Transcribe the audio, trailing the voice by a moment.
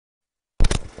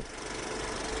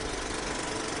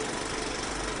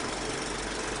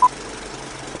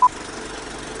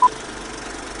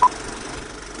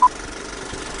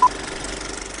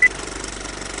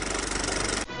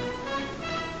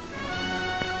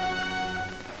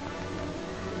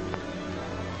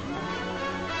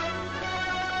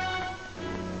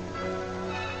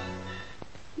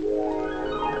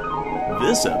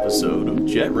This episode of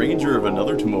Jet Ranger of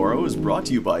Another Tomorrow is brought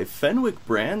to you by Fenwick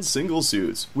brand single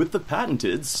suits with the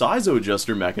patented size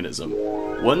adjuster mechanism.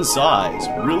 One size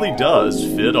really does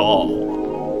fit all.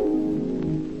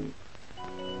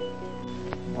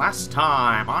 Last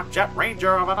time on Jet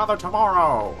Ranger of Another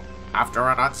Tomorrow. After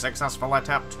an unsuccessful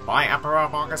attempt by Emperor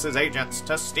Mongus' agents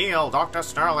to steal Dr.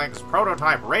 Sterling's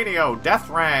prototype radio death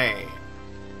ray,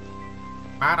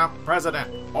 Madam President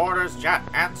orders Jet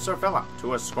and Sir Phillip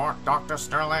to escort Dr.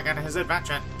 Sterling and his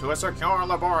invention to a secure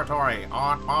laboratory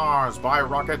on Mars by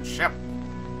rocket ship.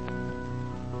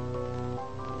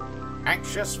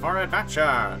 Anxious for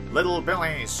adventure, little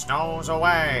Billy snows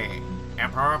away.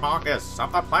 Emperor Mongus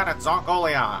of the planet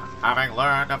Zongolia, having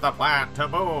learned of the plan to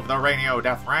move the radio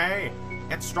death ray,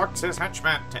 instructs his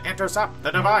henchmen to intercept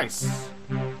the device.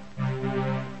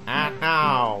 And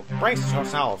now, brace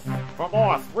yourself for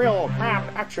more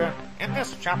thrill-crammed action in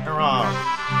this chapter of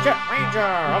Jet Ranger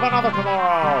of Another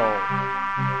Tomorrow!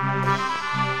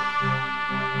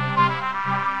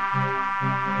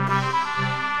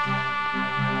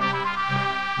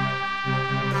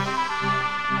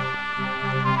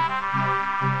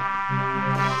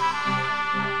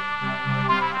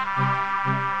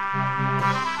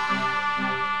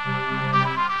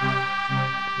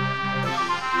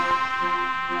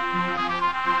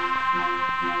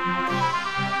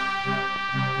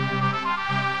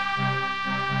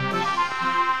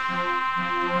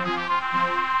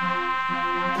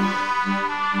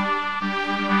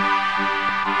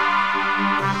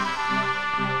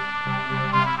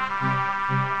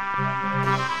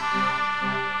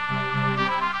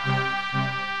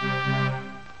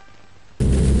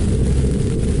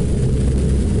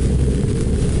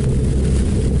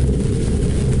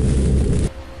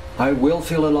 I will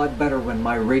feel a lot better when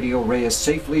my radio ray is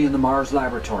safely in the Mars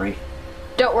laboratory.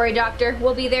 Don't worry, Doctor.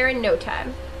 We'll be there in no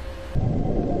time.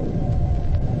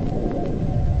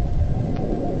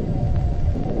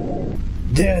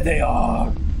 There they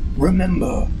are.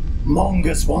 Remember,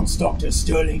 Mongus wants Dr.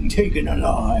 Sterling taken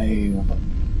alive.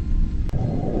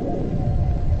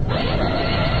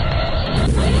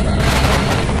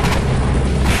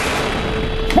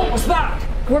 What was that?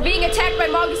 We're being attacked by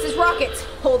Mongus' rockets.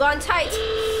 Hold on tight.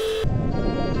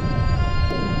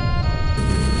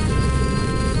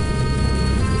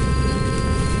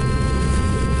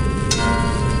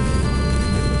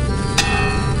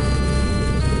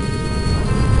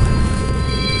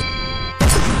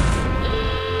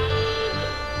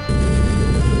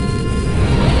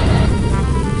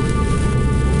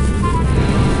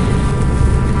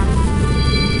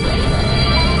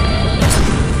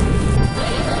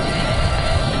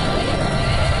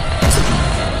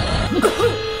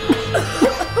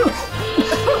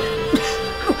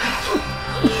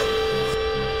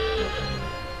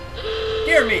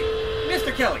 Dear me,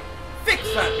 Mr. Kelly, fix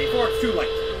that before it's too late.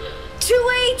 Too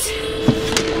late!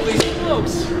 Holy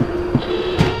smokes!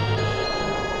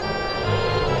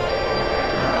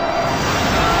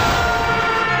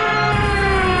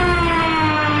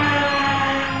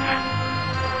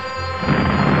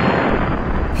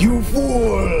 You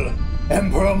fool!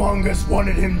 Emperor Mongus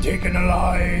wanted him taken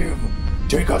alive.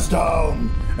 Take us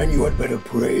down, and you had better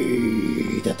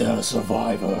pray that there are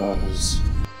survivors.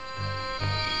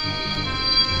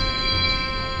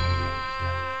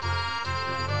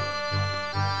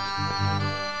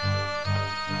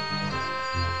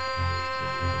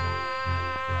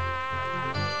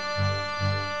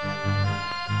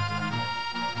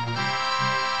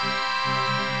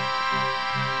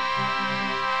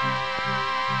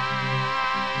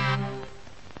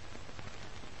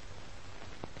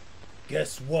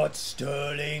 Guess what,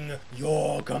 Sterling?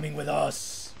 You're coming with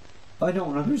us. I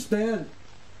don't understand.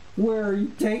 Where are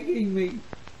you taking me?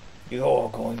 You're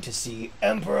going to see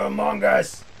Emperor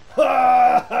Mongus.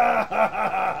 Ha ha ha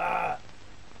ha!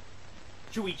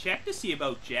 Should we check to see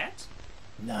about Jet?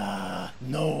 Nah,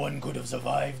 no one could have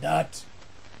survived that.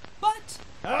 But...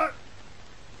 Huh?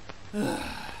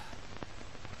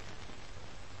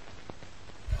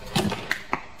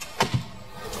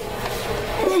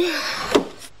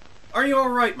 Are you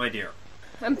alright, my dear?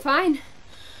 I'm fine.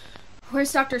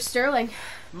 Where's Dr. Sterling?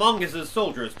 Mongus's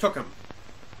soldiers took him.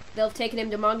 They'll have taken him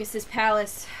to Mongus'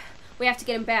 palace. We have to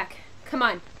get him back. Come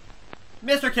on.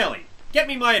 Mr. Kelly, get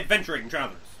me my adventuring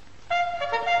trousers.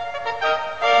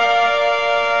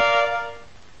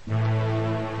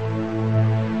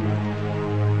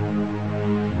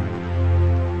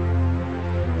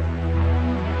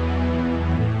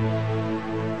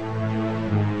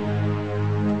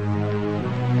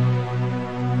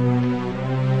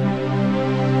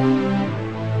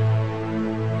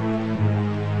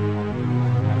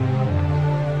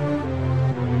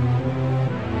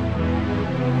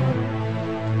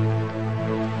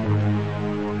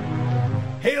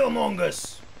 Hail,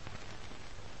 Mongus!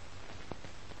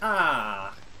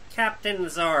 Ah, Captain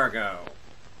Zorgo.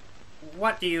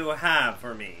 What do you have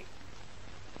for me?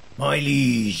 My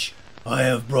liege, I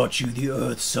have brought you the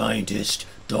Earth scientist,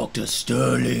 Dr.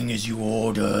 Sterling, as you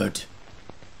ordered.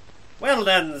 Well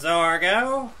done,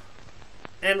 Zorgo.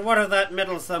 And what of that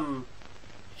meddlesome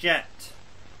Jet?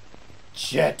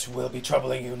 Jet will be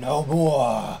troubling you no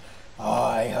more.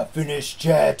 I have finished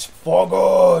Jet for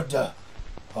good.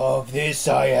 Of this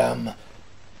I am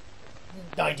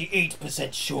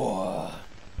 98% sure.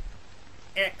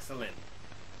 Excellent.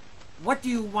 What do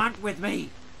you want with me?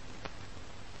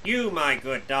 You, my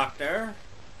good doctor,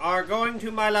 are going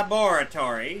to my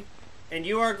laboratory, and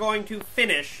you are going to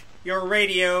finish your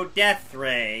radio death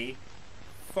ray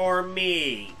for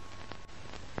me.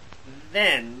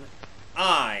 Then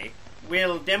I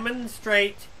will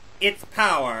demonstrate its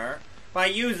power by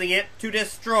using it to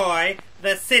destroy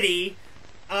the city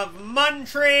of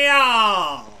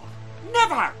Montreal.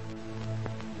 Never!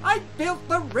 I built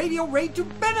the radio ray to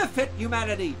benefit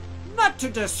humanity, not to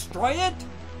destroy it.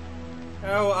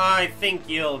 Oh, I think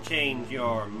you'll change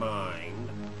your mind.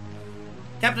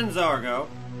 Captain Zorgo,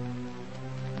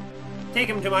 take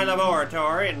him to my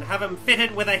laboratory and have him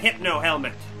fitted with a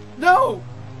hypno-helmet. No!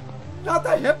 Not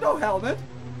the hypno helmet!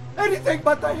 Anything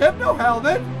but the hypno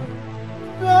helmet!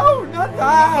 No, not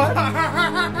that!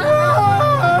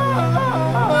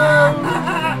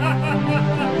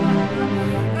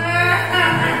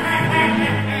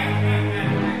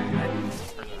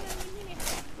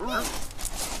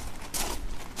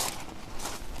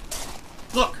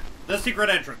 Look, the secret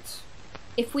entrance.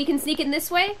 If we can sneak in this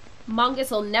way,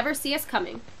 Mongus will never see us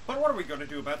coming. But what are we going to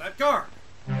do about that guard?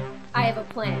 I have a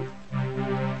plan.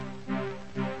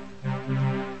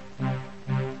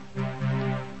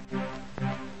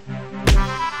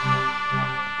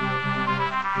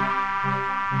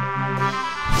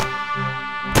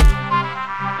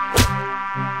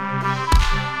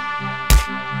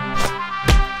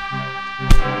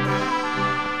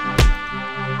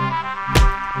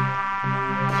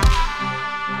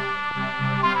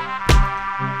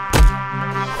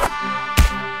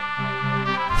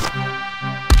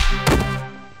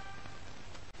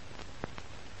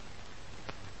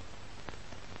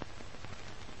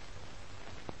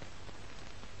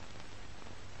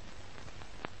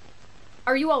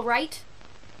 Are you all right?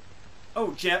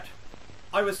 Oh, Jet,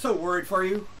 I was so worried for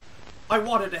you. I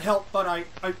wanted to help, but I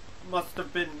must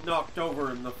have been knocked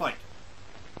over in the fight.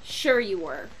 Sure you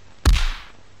were.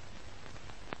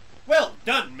 Well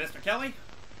done, Mr. Kelly.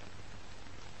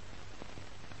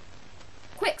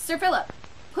 Quick, Sir Phillip,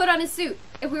 put on his suit.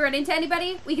 If we run into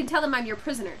anybody, we can tell them I'm your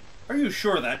prisoner. Are you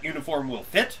sure that uniform will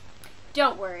fit?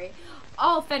 Don't worry.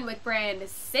 All Fenwick brand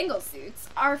single suits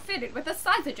are fitted with a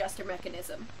size adjuster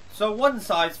mechanism. So one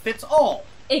size fits all.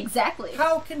 Exactly.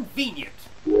 How convenient.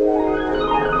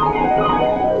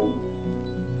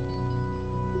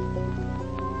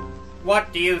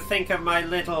 What do you think of my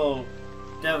little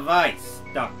device,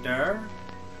 Doctor?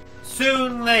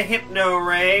 Soon the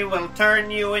hypno-ray will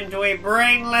turn you into a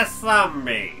brainless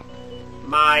zombie.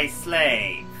 My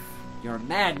slave. You're a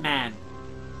madman.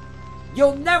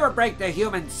 You'll never break the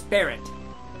human spirit.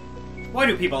 Why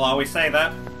do people always say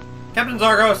that? Captain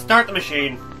Zorgo, start the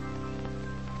machine.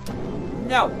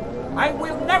 No, I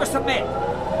will never submit.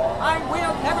 I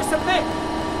will never submit.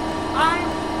 I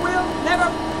will never...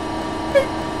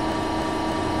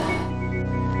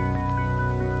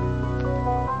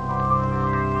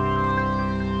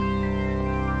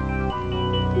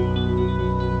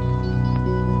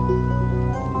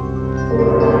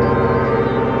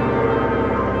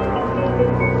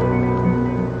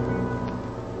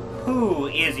 Who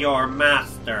is your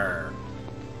master?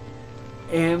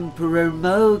 Emperor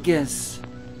Mongus.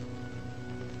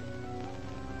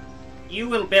 You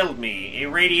will build me a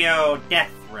radio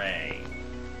death ray.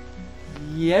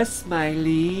 Yes, my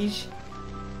liege.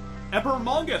 Emperor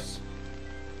Mongus!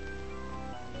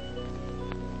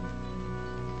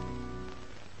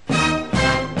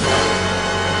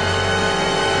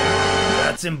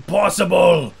 That's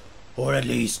impossible! Or at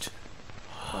least,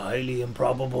 highly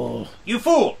improbable. You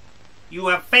fool! You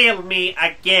have failed me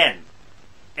again.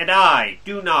 And I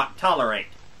do not tolerate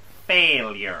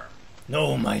failure.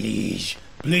 No, my liege.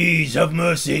 Please have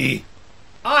mercy.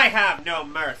 I have no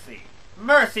mercy.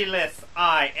 Merciless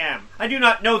I am. I do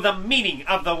not know the meaning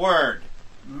of the word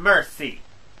mercy.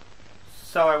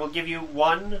 So I will give you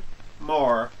one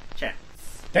more chance.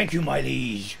 Thank you, my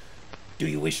liege. Do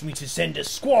you wish me to send a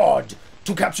squad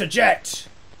to capture Jet?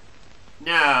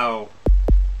 No.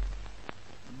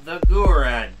 The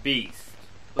Gurad beast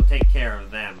will take care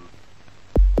of them.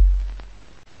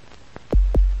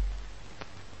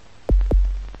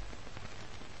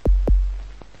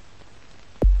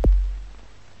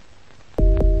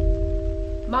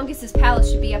 Mongus's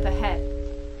palace should be up ahead.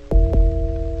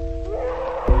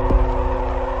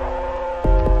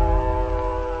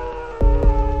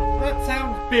 That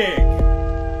sounds big.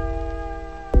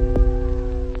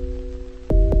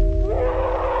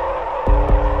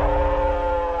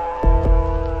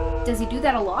 Does he do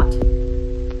that a lot?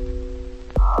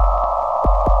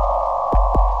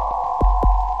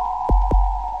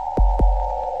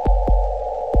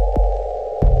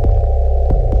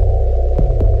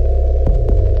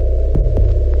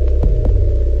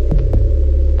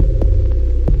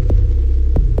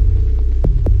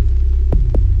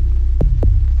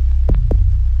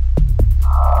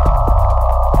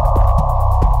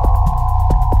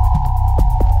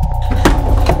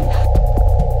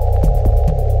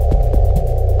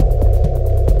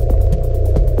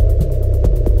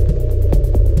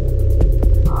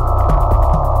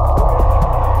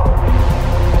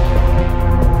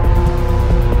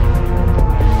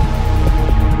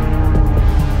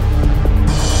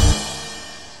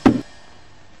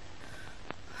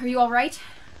 Are you alright?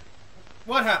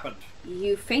 What happened?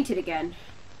 You fainted again.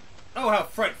 Oh, how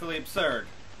frightfully absurd.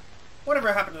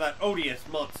 Whatever happened to that odious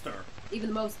monster? Even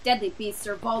the most deadly beasts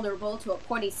are vulnerable to a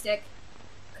pointy stick.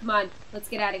 Come on, let's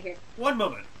get out of here. One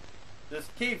moment. This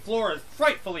cave floor is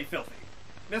frightfully filthy.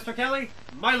 Mr. Kelly,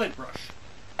 my lint brush.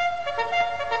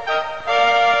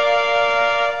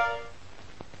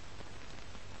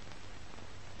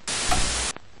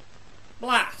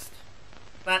 Blast!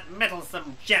 That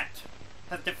meddlesome jet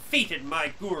has defeated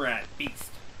my Gurad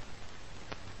beast.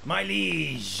 My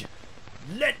liege,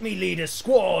 let me lead a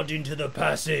squad into the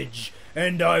passage,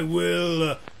 and I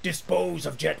will dispose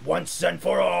of Jet once and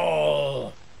for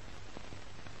all.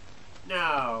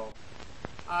 No,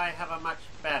 I have a much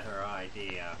better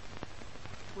idea.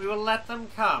 We will let them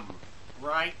come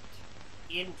right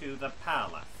into the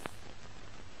palace.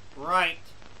 Right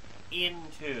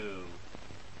into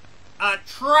a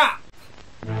trap!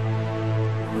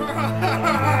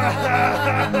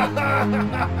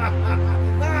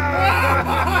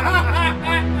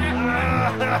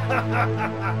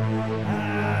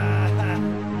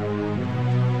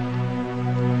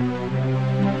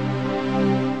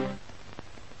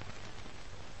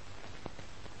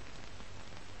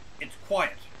 It's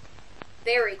quiet.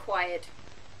 Very quiet.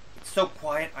 It's so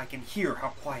quiet I can hear how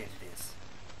quiet it is.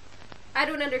 I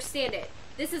don't understand it.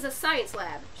 This is a science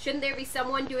lab. Shouldn't there be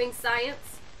someone doing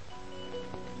science?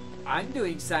 I'm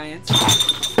doing science.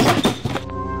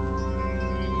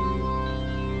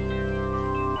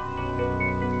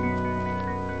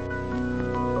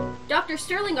 Dr.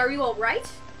 Sterling, are you alright?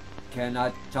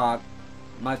 Cannot talk.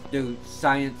 Must do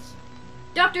science.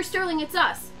 Dr. Sterling, it's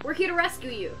us. We're here to rescue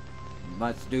you.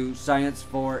 Must do science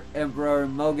for Emperor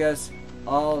Mongus.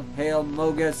 All hail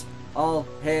Mongus. All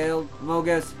hail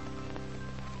Mongus.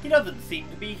 He doesn't seem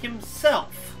to be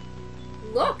himself.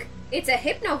 Look, it's a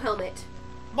hypno helmet.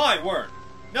 My word,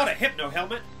 not a hypno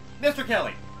helmet. Mr.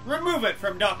 Kelly, remove it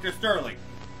from Dr. Sterling.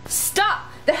 Stop!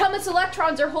 The helmet's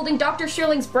electrons are holding Dr.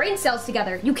 Sterling's brain cells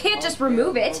together. You can't just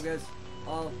remove it. Mongus.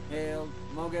 All hail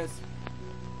Mongus.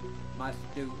 Must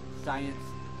do science.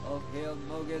 All hail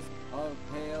Mongus. All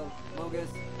hail Mongus.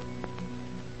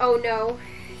 Oh no,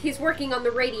 he's working on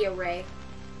the radio ray.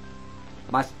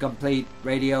 Must complete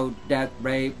radio death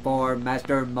ray for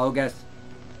Master Mongus.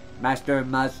 Master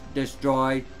must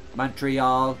destroy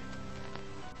Montreal.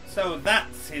 So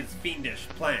that's his fiendish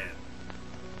plan.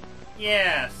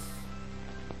 Yes.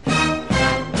 And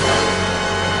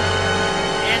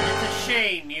it's a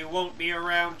shame you won't be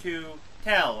around to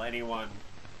tell anyone.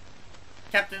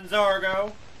 Captain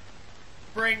Zorgo,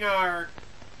 bring our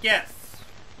guests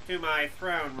to my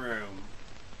throne room.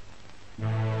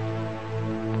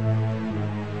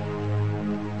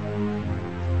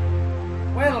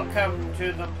 Welcome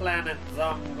to the planet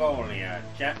Zongolia,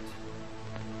 Jet.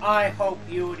 I hope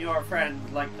you and your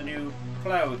friends like the new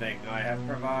clothing I have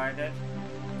provided.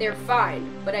 They're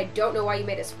fine, but I don't know why you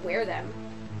made us wear them.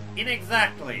 In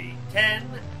exactly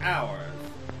 10 hours,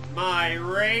 my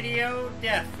radio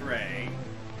death ray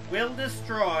will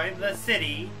destroy the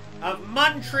city of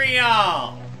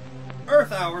Montreal.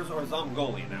 Earth hours or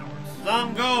Zongolian hours?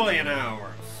 Zongolian hours.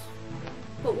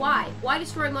 But why? Why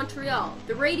destroy Montreal?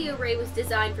 The radio ray was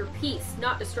designed for peace,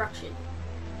 not destruction.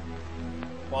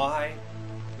 Why?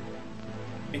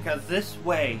 Because this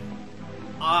way,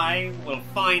 I will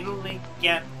finally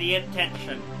get the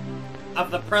attention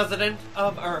of the President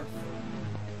of Earth.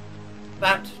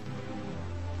 That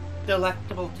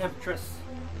delectable temptress,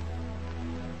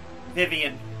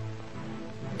 Vivian.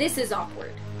 This is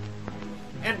awkward.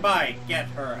 And by get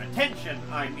her attention,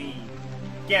 I mean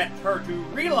get her to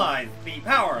realize the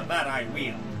power that I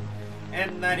wield.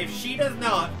 and that if she does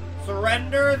not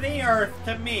surrender the Earth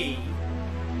to me,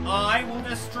 I will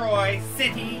destroy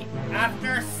city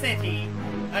after city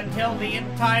until the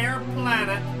entire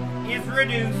planet is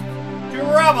reduced to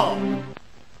rubble.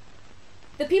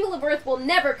 The people of Earth will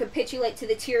never capitulate to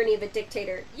the tyranny of a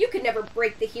dictator. You can never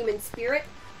break the human spirit.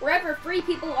 Wherever free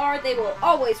people are, they will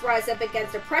always rise up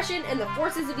against oppression and the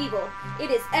forces of evil.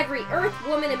 It is every Earth,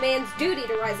 woman, and man's duty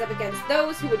to rise up against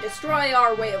those who would destroy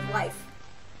our way of life.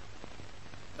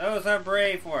 Those are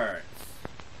brave words.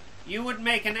 You would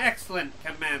make an excellent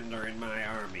commander in my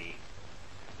army.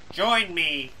 Join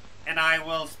me, and I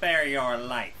will spare your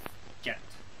life, Jet.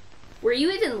 Were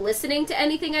you even listening to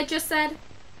anything I just said?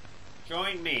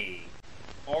 Join me,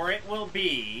 or it will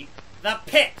be the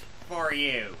pit for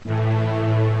you.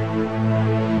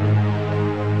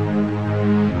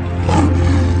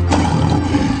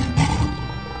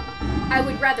 I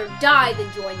would rather die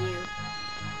than join you.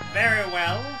 Very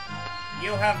well.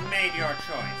 You have made your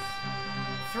choice.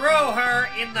 Throw her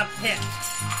in the pit.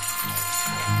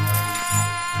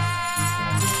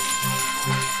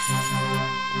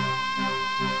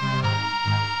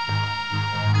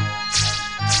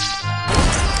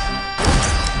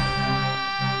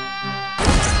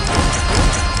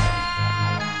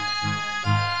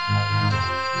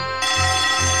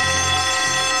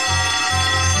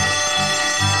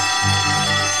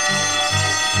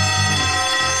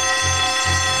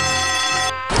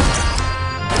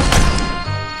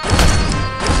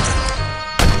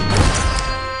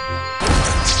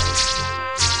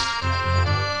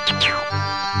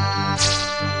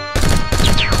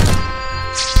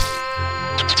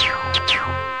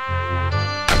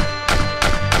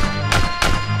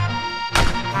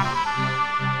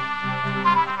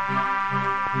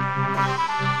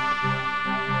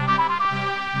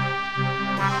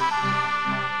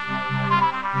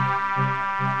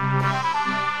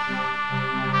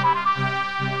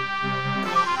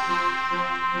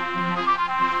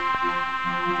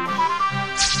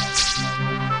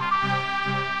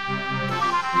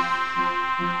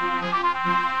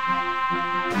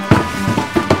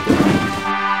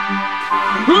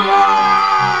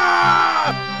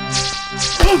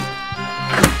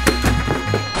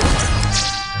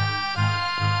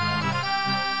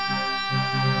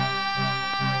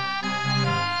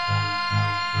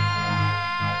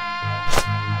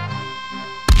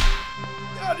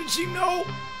 How did she know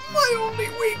my only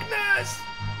weakness?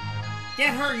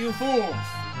 Get her, you fools!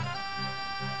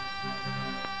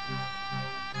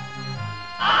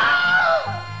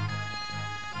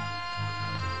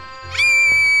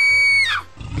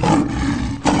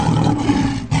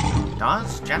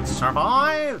 Does Jet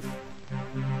survive?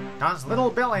 Does little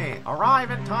Billy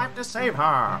arrive in time to save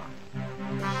her?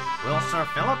 Will Sir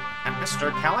Phillip and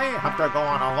Mr. Kelly have to go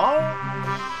on alone?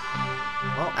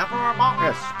 Will Emperor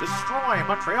Mongus destroy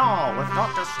Montreal with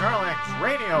Dr. Sterling's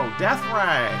radio death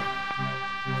ray?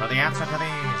 For the answer to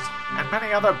these and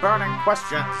many other burning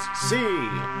questions, see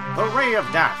The Ray of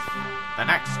Death, the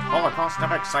next Holocaust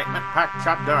of excitement-packed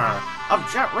chapter of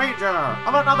Jet Ranger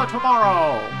of Another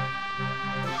Tomorrow.